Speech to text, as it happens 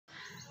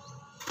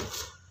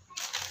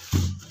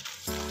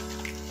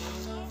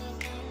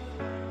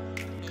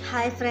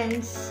Hi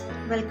friends,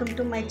 welcome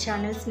to my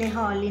channel Sneha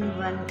all in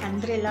one.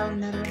 అందరూ ఎలా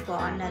ఉన్నారు?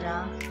 బాగున్నారా?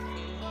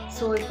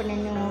 సో ఇప్పుడు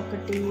నేను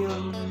ఒకటి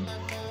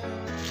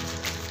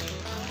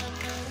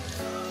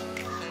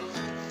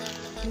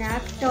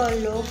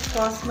నాప్టాల్లో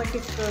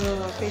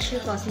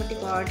ఫేషియల్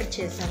కాస్మెటిక్ ఆర్డర్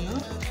చేశాను.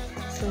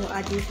 సో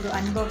అది ఇప్పుడు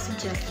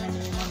అన్బాక్సింగ్ చేస్తున్నాను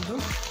మీ ముందు.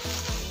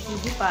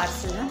 ఇది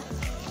పార్సల్.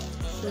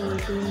 సో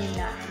ఇది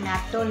నేను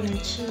నాప్టాల్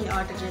నుంచి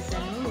ఆర్డర్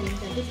చేశాను.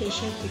 ఏంటంటే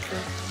ఫేషియల్ కిట్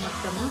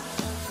మొత్తము.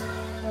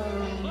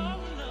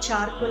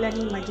 చార్కోల్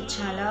అని మధ్య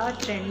చాలా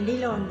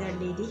ట్రెండీలో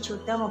ఉందండి. ఇది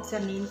చూద్దాం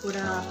ఒకసారి, నేను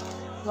కూడా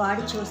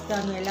వాడి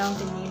చూస్తాను ఎలా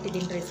ఉంటుంది ఏంటి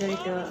దీని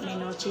రిజల్ట్.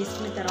 నేను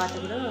చేసుకున్న తర్వాత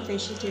కూడా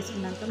ఫేషియల్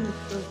చేసుకున్నాక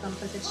మీకు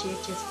కంపల్సరీ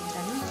షేర్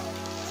చేసుకుంటాను.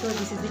 So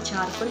this is the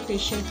charcoal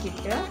facial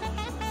kit.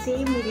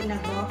 Same ఇది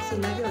నాకు బాక్స్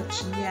ఇలాగే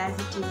వచ్చింది,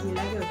 యాజ్ ఇట్ ఈజ్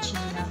ఇలాగే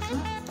వచ్చింది నాకు.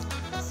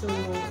 సో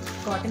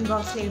కాటన్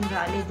బాక్స్లో ఏం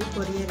రాలేదు,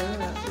 కొరియర్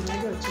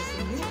ఇలాగే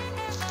వచ్చేసింది.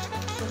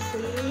 So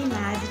same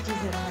as it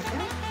is అనమాట.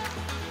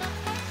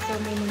 సో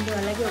నేను ముందు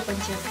అలాగే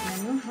ఓపెన్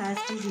చేస్తున్నాను. యాజ్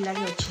ఇట్ ఈజ్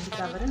ఇలాగే వచ్చింది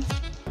కవర్.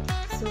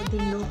 సో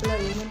దీని లోపల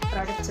ఏమేమి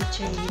ప్రోడక్ట్స్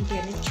వచ్చాయి ఏంటి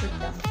అనేది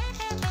చూద్దాం.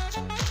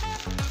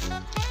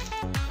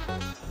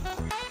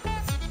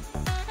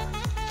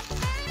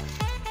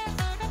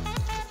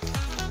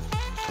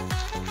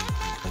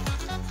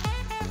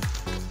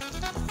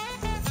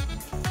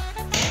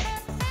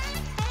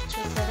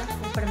 చూసారా,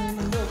 ఇప్పుడు మేము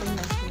ముందు ఓపెన్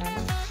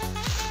చేస్తున్నాను.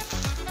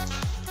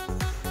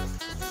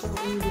 సో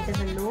ఈ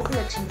విధంగా లోపల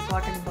వచ్చింది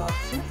కాటన్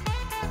బాక్స్.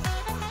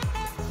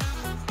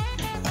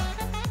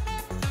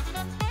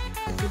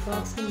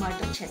 బాక్స్ని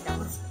మటర్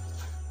చేద్దాము,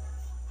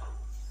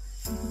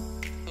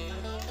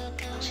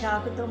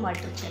 చాకుతో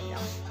మటర్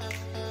చేద్దాం.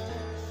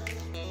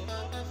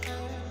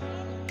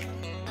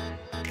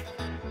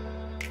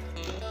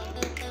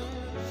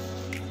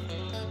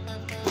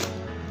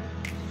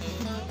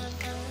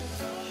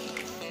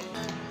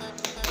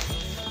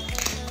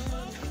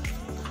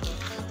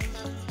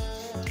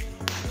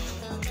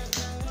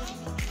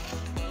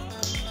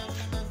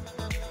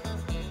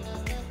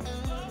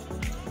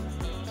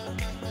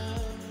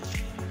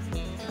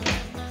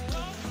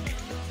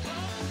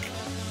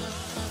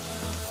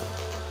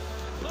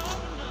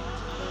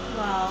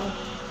 వావ్,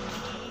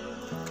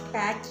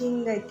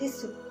 ప్యాకింగ్ అయితే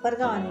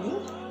సూపర్గా ఉంది.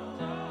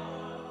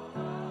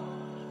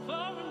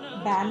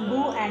 Bamboo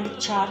and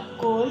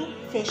charcoal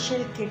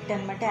facial kit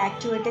అనమాట.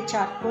 Activated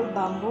charcoal,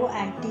 bamboo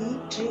and tea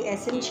tree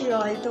essential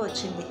ఆయిల్తో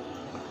వచ్చింది.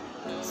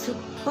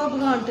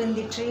 సూపర్గా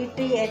ఉంటుంది.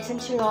 ట్రీ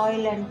ఎసెన్షియల్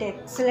ఆయిల్ అంటే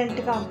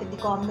ఎక్సలెంట్గా ఉంటుంది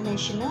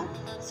కాంబినేషన్.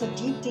 సో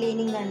డీప్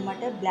క్లీనింగ్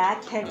అనమాట.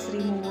 బ్లాక్ హెడ్స్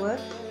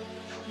రిమూవర్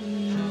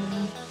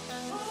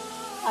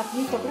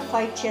అగ్నితో కూడా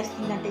ఫైట్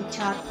చేస్తుందంటే ఈ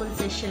charcoal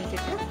facial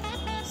kit.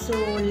 So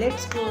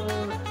let's go.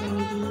 నేను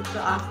ఇది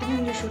ఇప్పుడు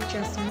ఆఫ్టర్నూన్లో షూట్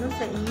చేస్తాను.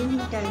 సో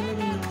ఈవినింగ్ టైంలో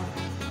నేను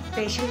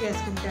ఫేషియల్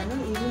చేసుకుంటాను.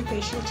 ఈవినింగ్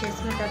ఫేషియల్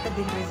చేసుకున్న తర్వాత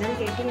దీని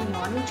రిజల్ట్ ఏంటి నేను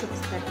మార్నింగ్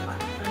చూపిస్తాను.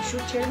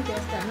 షూట్ చేయడం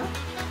చేస్తాను,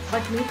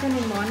 బట్ మీతో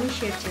నేను మార్నింగ్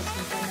షేర్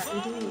చేసుకుంటాను.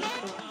 ఇది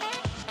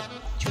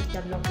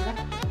చూద్దాం లోపల.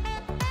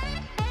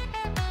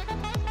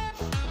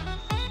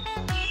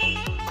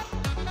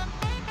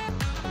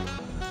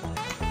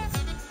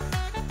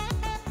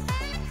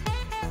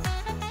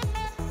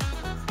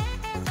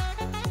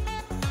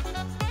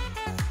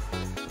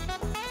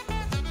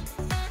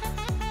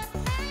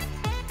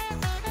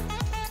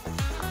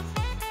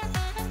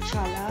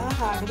 చాలా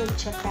హార్డ్గా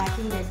ఇచ్చారు.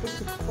 ప్యాకింగ్ అయితే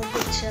సూపర్గా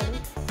ఇచ్చారు.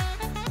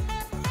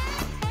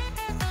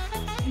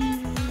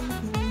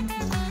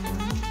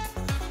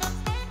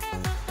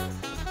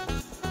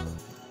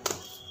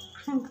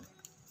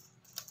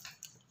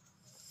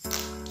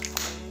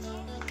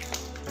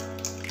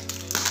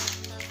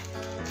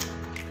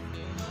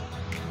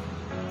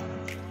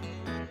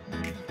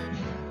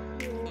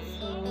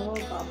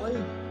 బాబోయ్,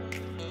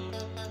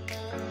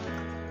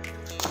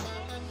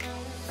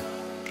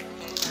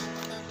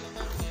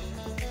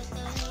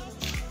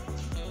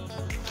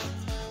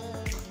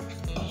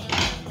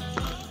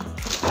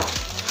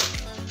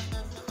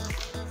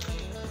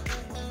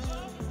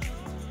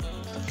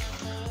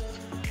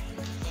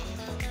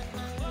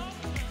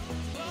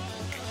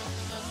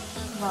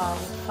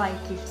 వావ్, 5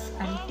 కిట్స్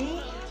అంటే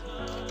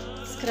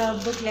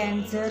scrub,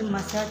 cleanser,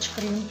 massage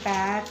cream,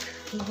 pack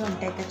ఇవి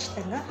ఉంటాయి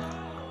ఖచ్చితంగా.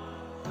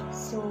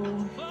 సో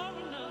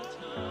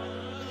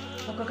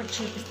ఒక్కొక్కటి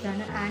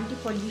చూపిస్తాను. యాంటీ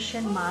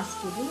పొల్యూషన్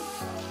మాస్క్ ఇది.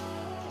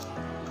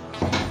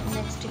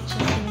 నెక్స్ట్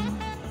వచ్చేసి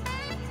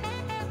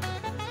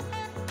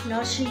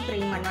నర్షింగ్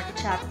క్రీమ్ అన్నమాట.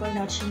 చార్కోల్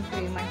నర్షింగ్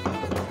క్రీమ్ అంటే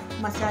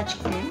massage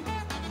cream.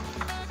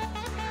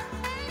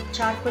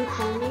 Charcoal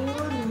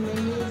pour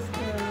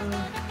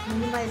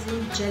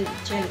minimising gel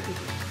ఇది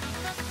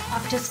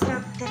ఆఫ్టర్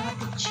స్క్రబ్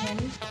తర్వాత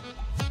gel.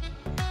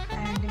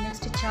 And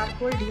next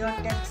charcoal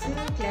DE-TOX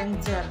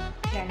cleanser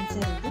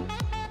ఇది.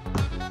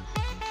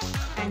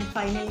 అండ్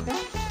ఫైనల్గా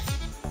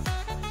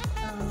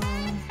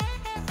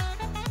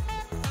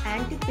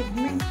యాంటీ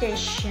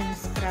పిగ్మెంటేషన్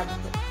స్క్రబ్.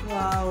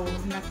 వావ్,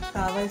 నాకు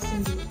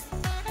కావాల్సింది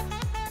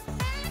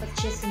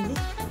వచ్చేసింది.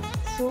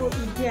 సో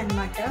ఇది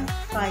అన్నమాట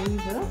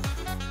 5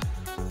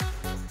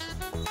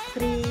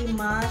 cream,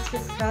 mask,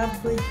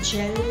 scrub,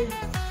 gel.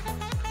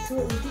 So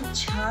ఇది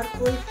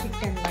చార్కోల్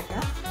కిట్ అన్నమాట.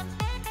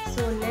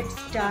 So let's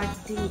start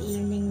the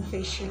evening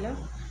facial.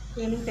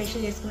 Evening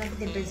facial చేసుకున్నాక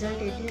దీని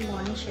రిజల్ట్ ఏంటి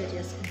మార్నింగ్ షేర్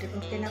చేసుకుంటాను.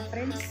 ఓకేనా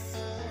ఫ్రెండ్స్?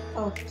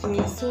 ఓకే,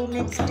 సో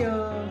నెక్స్ట్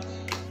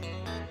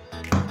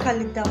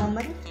కలుద్దామా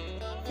మరి?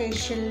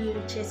 ఫేషియల్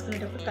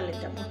చేసుకునేటప్పుడు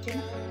కలుద్దాం.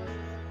 ఓకేనా?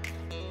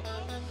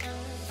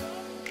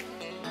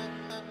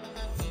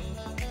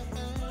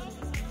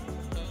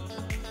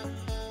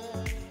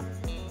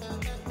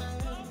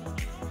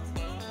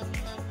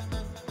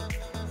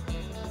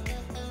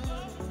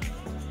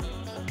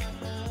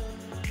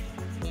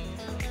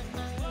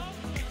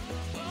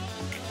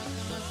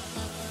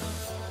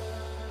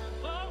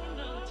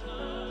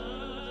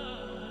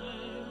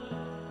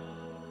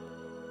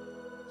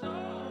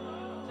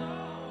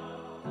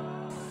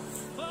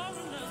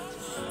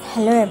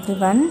 Hello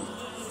everyone.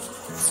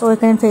 సో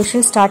ఇక నేను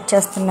ఫేషియల్ స్టార్ట్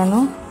చేస్తున్నాను.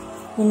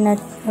 నిన్న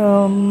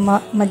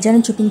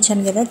మధ్యాహ్నం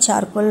చూపించాను కదా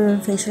చార్కోల్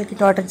ఫేషియల్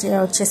కిట్ ఆర్డర్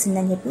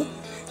వచ్చేసిందని చెప్పి.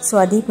 సో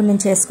అది ఇప్పుడు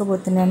నేను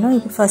చేసుకోబోతున్నాను.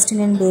 ఇప్పుడు ఫస్ట్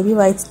నేను బేబీ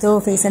వైప్స్తో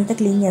ఫేస్ అంతా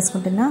క్లీన్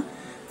చేసుకుంటున్నా.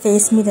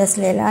 ఫేస్ మీద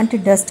అసలు ఎలాంటి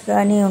డస్ట్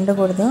కానీ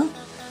ఉండకూడదు.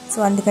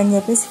 సో అందుకని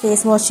చెప్పేసి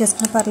ఫేస్ వాష్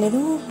చేసుకున్నా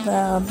పర్లేదు,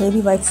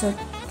 బేబీ వైప్స్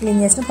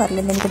క్లీన్ చేసినా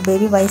పర్లేదు. నేను ఇప్పుడు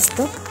బేబీ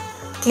వైప్స్తో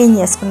క్లీన్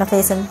చేసుకున్న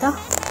ఫేస్ అంతా.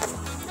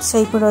 సో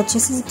ఇప్పుడు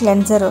వచ్చేసి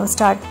క్లెన్జర్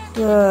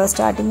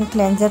స్టార్టింగ్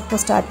క్లెన్జర్తో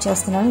స్టార్ట్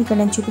చేస్తున్నాను. ఇక్కడ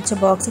నేను చూపించే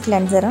box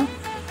cleanser.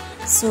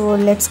 So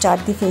let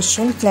start the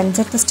facial.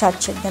 క్లెన్జర్తో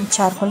start చేద్దాం,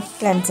 charcoal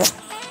cleanser.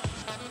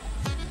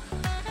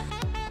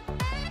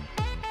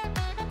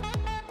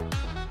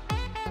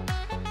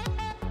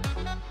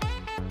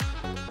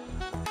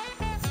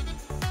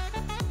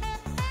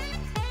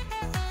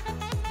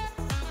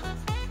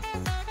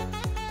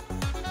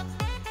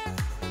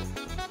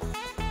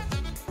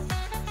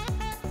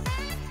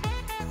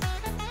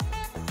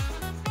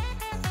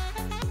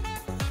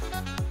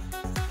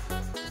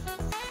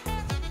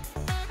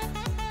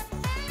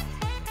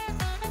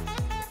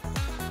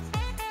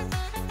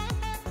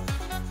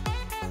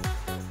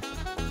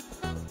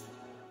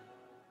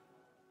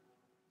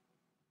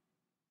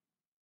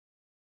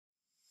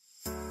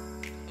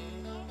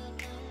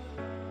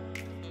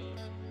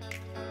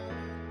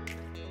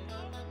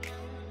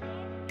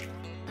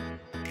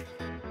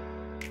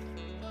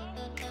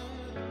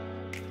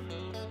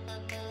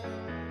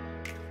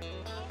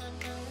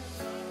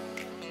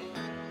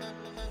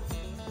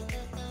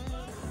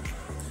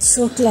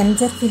 So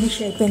cleanser finish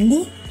అయిపోయింది.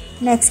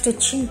 నెక్స్ట్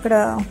వచ్చి ఇక్కడ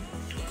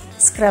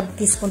స్క్రబ్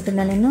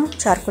తీసుకుంటున్నాను నేను,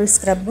 చార్కోల్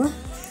స్క్రబ్.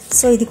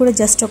 సో ఇది కూడా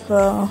జస్ట్ ఒక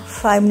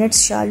 5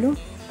 minutes చాలు.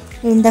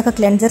 నేను ఇందాక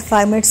క్లెన్జర్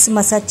 5 minutes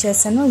మసాజ్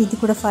చేశాను, ఇది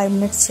కూడా 5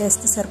 minutes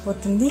చేస్తే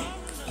సరిపోతుంది.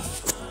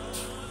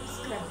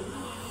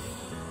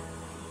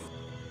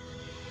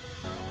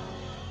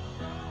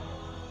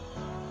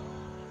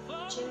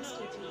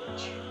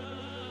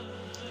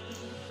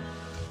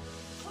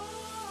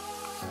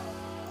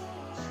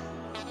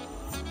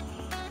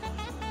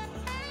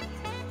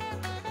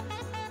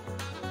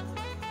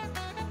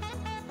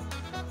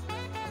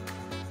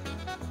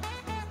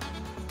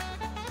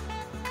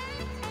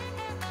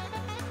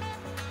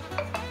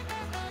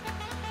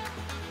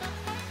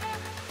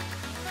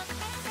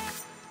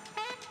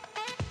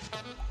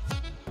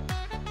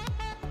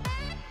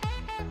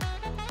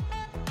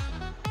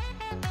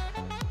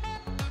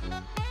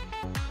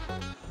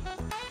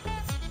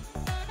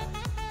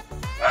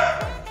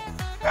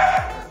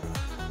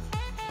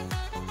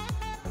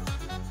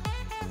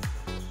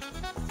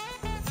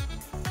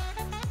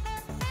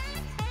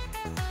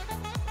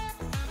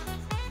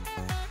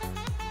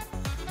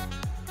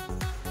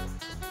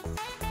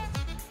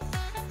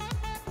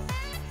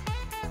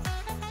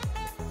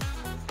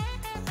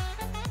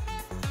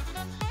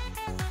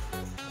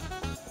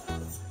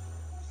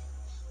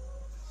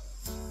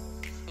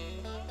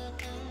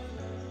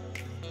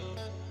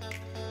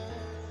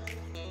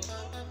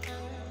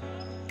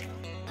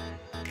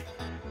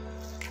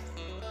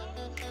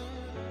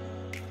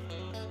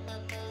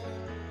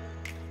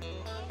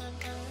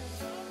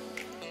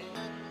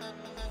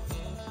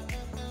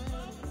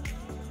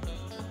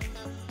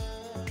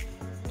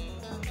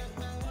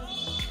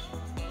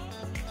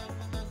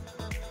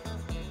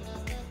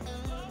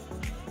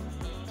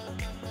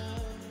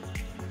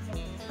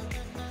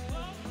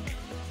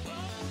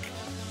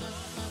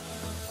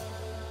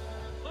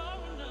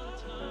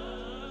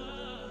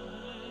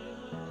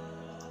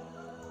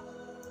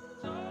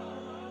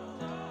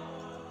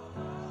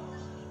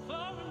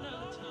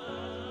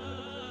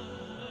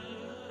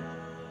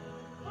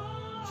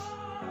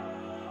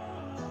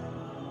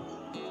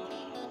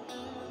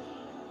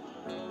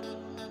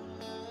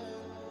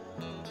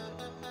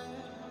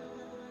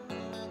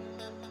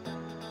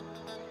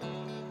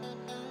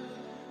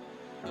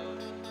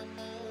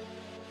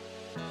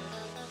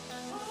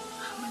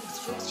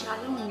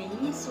 చాలా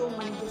ఉన్నాయి. సో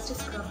మనం జస్ట్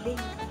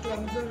స్క్రబ్బింగ్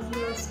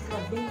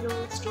స్క్రబ్బింగ్లో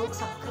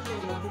స్ట్రోక్స్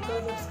అక్కర్లేదు,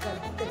 బికాజ్ ఆఫ్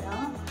స్క్రబ్ కదా.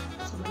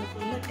 సో మనకు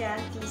ఉన్న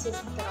ట్యాన్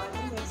తీసేసిన తర్వాత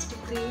నెక్స్ట్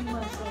క్రీమ్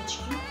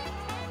మసాజ్కి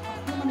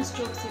అప్పుడు మన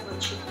స్ట్రోక్స్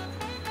ఇవ్వచ్చు.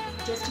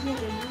 జస్ట్ మీరు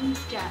రిమూవింగ్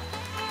స్టాన్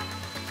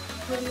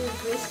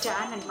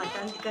స్టాన్ అనమాట.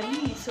 అందుకని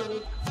సో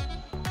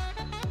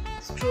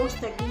స్ట్రోక్స్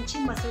తగ్గించి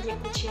మసాజ్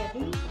ఎక్కువ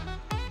చేయాలి.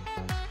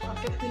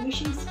 After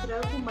finishing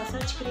scrub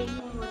massage cream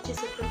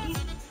వచ్చేసరికి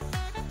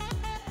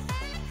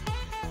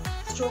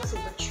స్ట్రోక్స్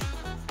ఇవ్వచ్చు.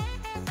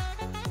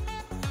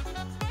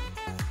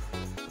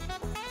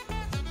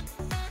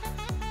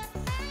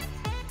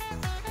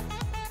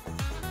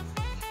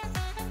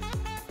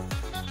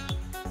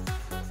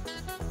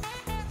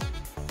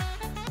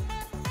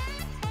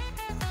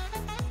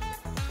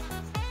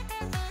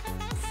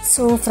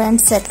 సో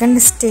ఫ్రెండ్స్ సెకండ్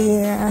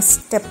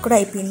స్టెప్ కూడా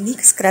అయిపోయింది,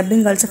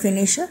 స్క్రబ్బింగ్ ఆల్సో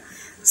ఫినిష్.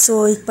 సో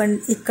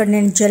ఇక్కడ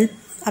నేను జెల్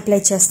అప్లై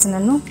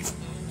చేస్తున్నాను.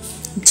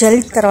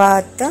 జెల్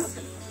తర్వాత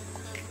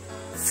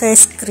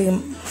ఫేస్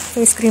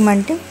క్రీమ్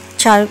అంటే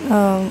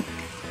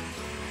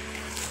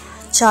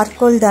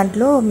చార్కోల్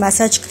దాంట్లో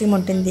మసాజ్ క్రీమ్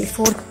ఉంటుంది,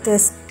 4th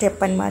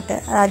స్టెప్ అనమాట.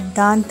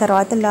 దాని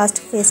తర్వాత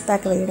లాస్ట్ ఫేస్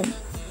ప్యాక్ వేయడం.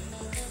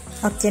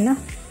 ఓకేనా?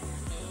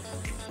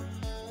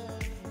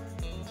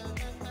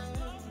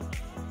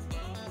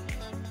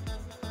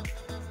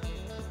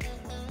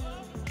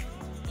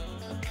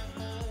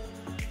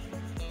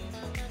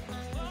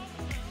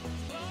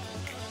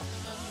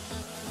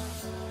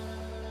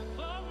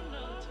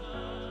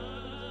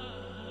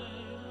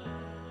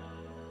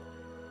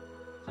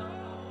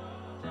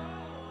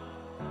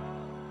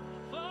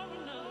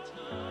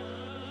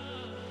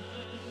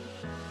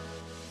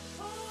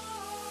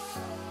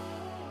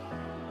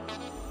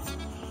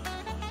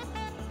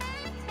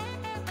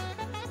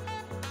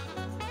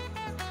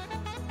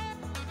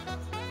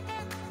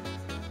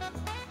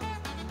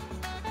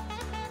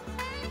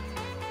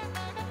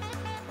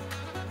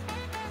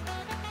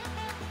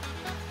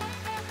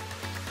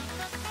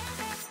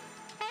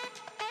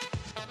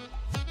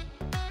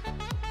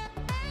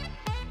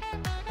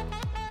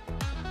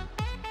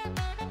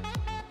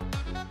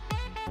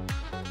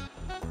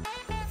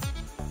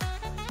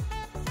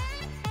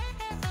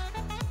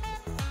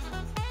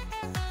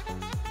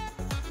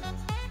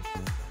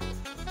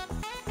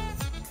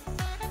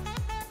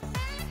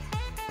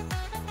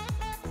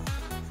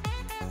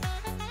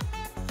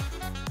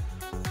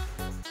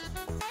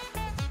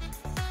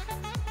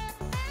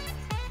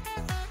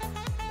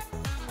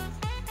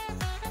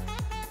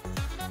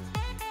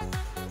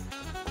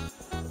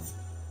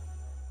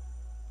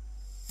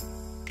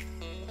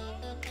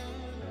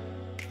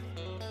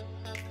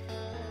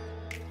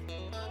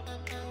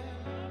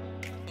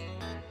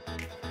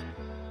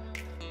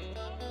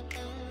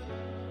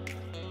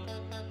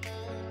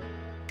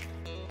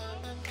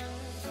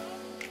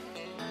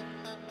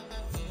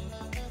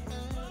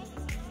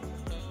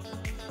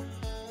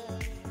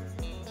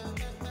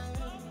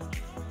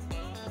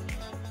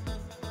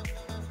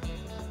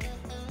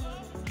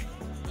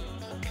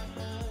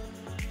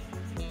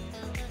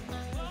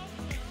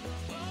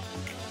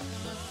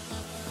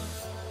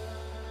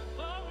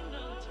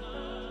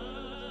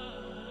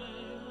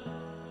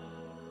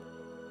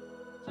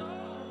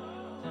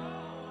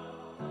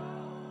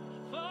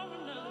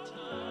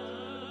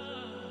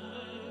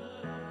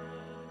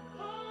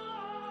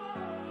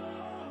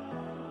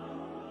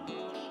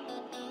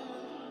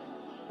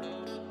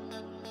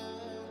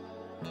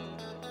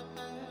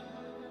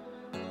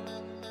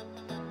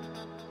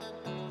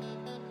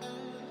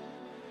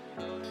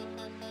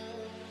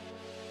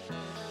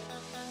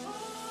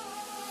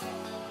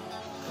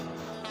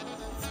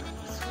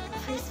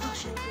 ఫేస్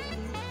వాష్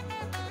అయిపోయింది.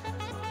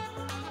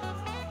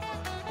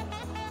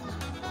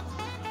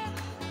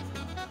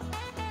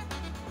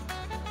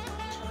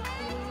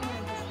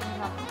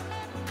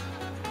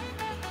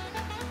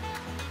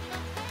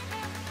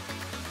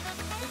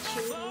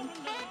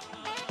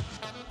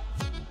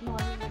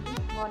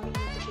 మార్నింగ్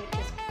షేర్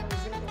చేసుకుంటాం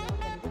రిజల్ట్ ఎలా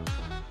ఉందండి.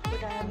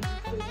 But I'm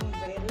feeling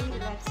very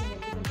relaxing,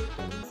 ఎందుకంటే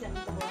క్రీమ్స్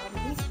ఎంత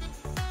బాగుంది,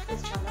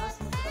 ప్లస్ చాలా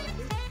స్మూత్గా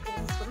ఉంది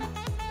క్రీమ్స్ కూడా.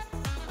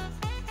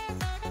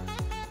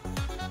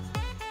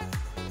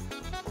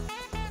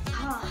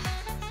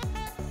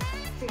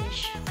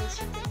 ఫినిష్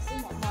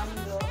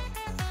మార్నింగ్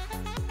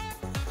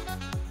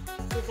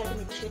రిజల్ట్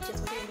మీకు షేర్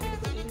చేసుకుంటే, ఎందుకంటే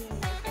ఇప్పుడు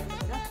ఈవినింగ్ నైట్ టైం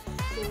కదా,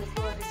 సో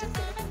ఎక్కువ రిజల్ట్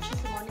తెలియవచ్చు.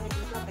 సో మార్నింగ్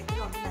ఇంకా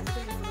బెటర్గా ఉంటుంది,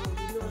 అందుకే నేను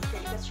వీడియో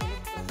టెలికాస్ట్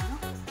చేయలేకపోతున్నాను.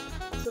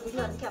 సో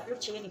వీడియో అందుకే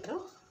అప్లోడ్ చేయను, ఇప్పుడు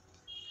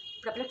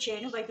అప్లోడ్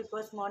చేయను. బై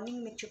బికాస్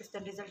మార్నింగ్ మీకు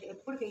చూపిస్తాను రిజల్ట్.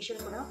 ఎప్పుడు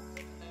ఫేషియల్ కూడా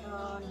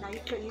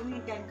నైట్లో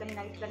ఈవినింగ్ టైం కానీ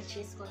నైట్ కానీ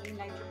చేసుకొని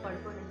నైట్లో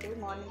పడుకొని ఉంటే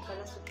మార్నింగ్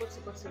కల్లా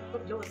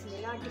సూపర్ గ్లో వస్తుంది.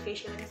 ఎలాంటి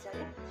ఫేషియల్ అయినా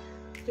సరే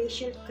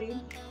ఫేషియల్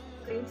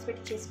క్రీమ్స్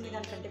పెట్టి చేసుకునే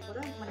దానికంటే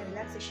కూడా మన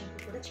రిలాక్సేషన్కి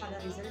కూడా చాలా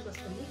రిజల్ట్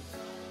వస్తుంది.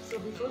 So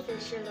before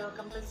facial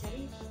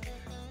compulsory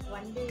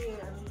 1 day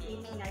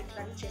evening night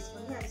కానీ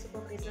చేసుకొని అది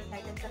సూపర్ రిజల్ట్,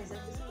 నైట్ అంతా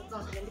రిజల్ట్ సూపర్గా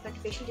ఉంటుంది. ఎందుకంటే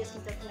ఫేషియల్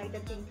చేసుకున్న తర్వాత నైట్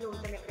అంతా ఇంట్లో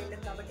ఉంటాం, ఎక్కడ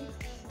వెళ్ళాం కాబట్టి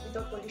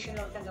వితౌట్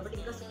పొల్యూషన్లో ఉంటాం కాబట్టి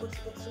ఇంకా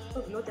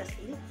సూపర్ గ్లో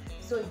తెస్తుంది.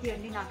 సో ఇది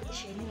అండి నాకైతే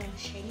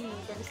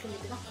షైనింగ్ తెలుస్తుంది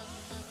కదా,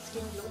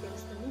 స్కిన్ గ్లో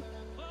తెలుస్తుంది.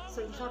 సో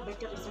ఇంకా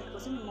బెటర్ రిజల్ట్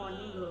కోసం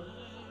మార్నింగ్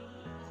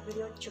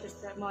వీడియో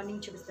చూపిస్తాను,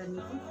 మార్నింగ్ చూపిస్తాను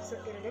మీకు. So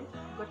till then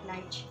good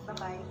night,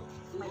 bye.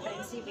 My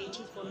friends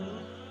waiting for me,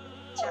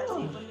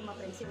 చాలాసేపు ఉంది మా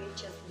ఫ్రెండ్స్ వెయిట్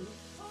చేస్తుంది.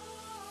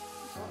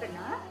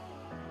 ఓకేనా?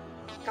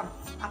 కమ్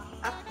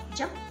అప్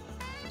జంప్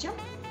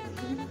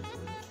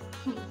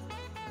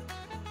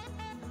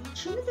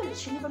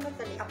చిన్ని బంగారు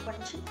తల్లి అప్పటి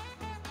నుంచి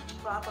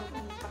పాపం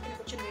పక్కన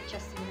కూర్చొని వెయిట్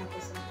చేస్తుంది నా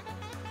కోసం.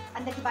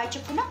 అందరికి బాయ్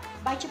చెప్పుకున్నా.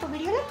 బాయ్ చెప్పు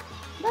వీడియోలో.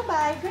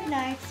 Bye, good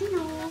night, see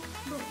you.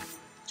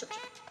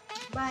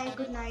 Bye,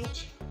 good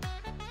night.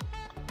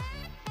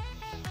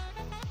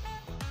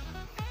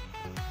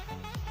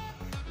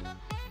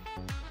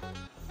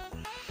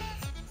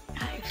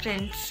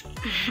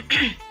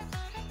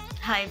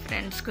 Hi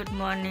friends, good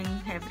morning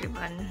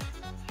everyone.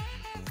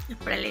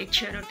 ఇప్పుడే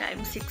లేచాను, టైం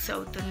 6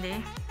 అవుతుంది.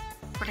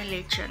 ఇప్పుడే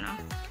లేచాను.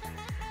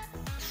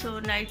 సో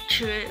నైట్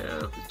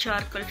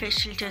చార్కోల్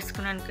ఫేషియల్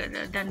చేసుకున్నాను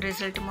కదా, దాని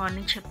రిజల్ట్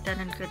మార్నింగ్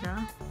చెప్తాను కదా.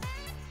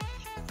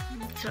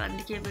 సో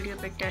అందుకే వీడియో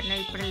పెట్టాను.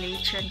 ఇప్పుడే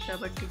లేచాను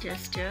కాబట్టి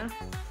జస్ట్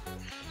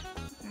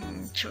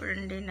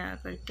చూడండి,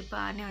 నాకైతే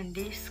బాగానే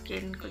ఉంది.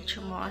 స్కిన్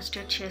కొంచెం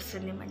మాయిశ్చరైజ్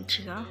చేస్తుంది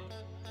మంచిగా.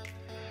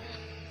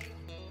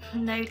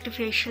 నైట్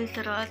ఫేషియల్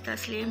తర్వాత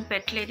అసలు ఏం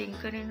పెట్టలేదు,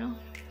 ఇంకా నేను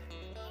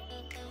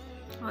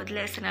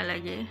వదిలేసాను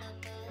అలాగే.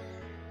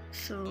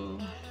 సో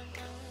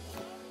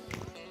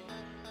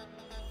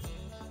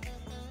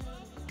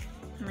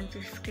మంచి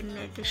స్కిన్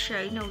అయితే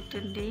షైన్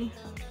అవుతుంది.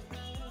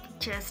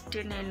 జస్ట్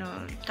నేను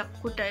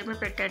తక్కువ టైం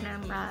పెట్టాను.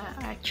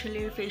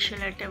 యాక్చువల్లీ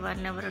ఫేషియల్ అంటే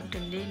 1 అవర్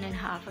ఉంటుంది, నేను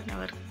 ½ అన్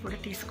అవర్ కూడా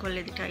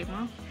తీసుకోలేదు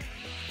టైము.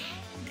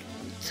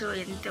 సో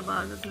ఎంత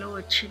బాగా గ్లో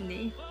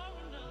వచ్చింది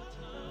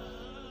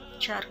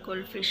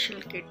చార్కోల్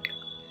ఫేషియల్ కిట్.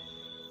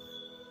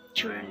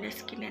 చూడండి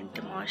స్కిన్ ఎంత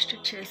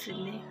మాయిశ్చరైజ్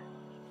చేసింది.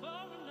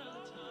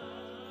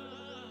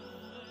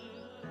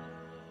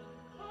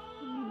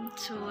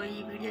 సో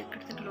ఈ వీడియో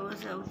ఇక్కడితో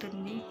క్లోజ్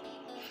అవుతుంది.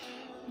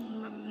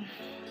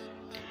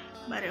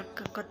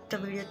 మరొక కొత్త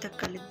వీడియోతో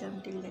కలుద్దాం.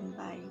 Till then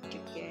bye,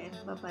 take care,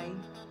 bye.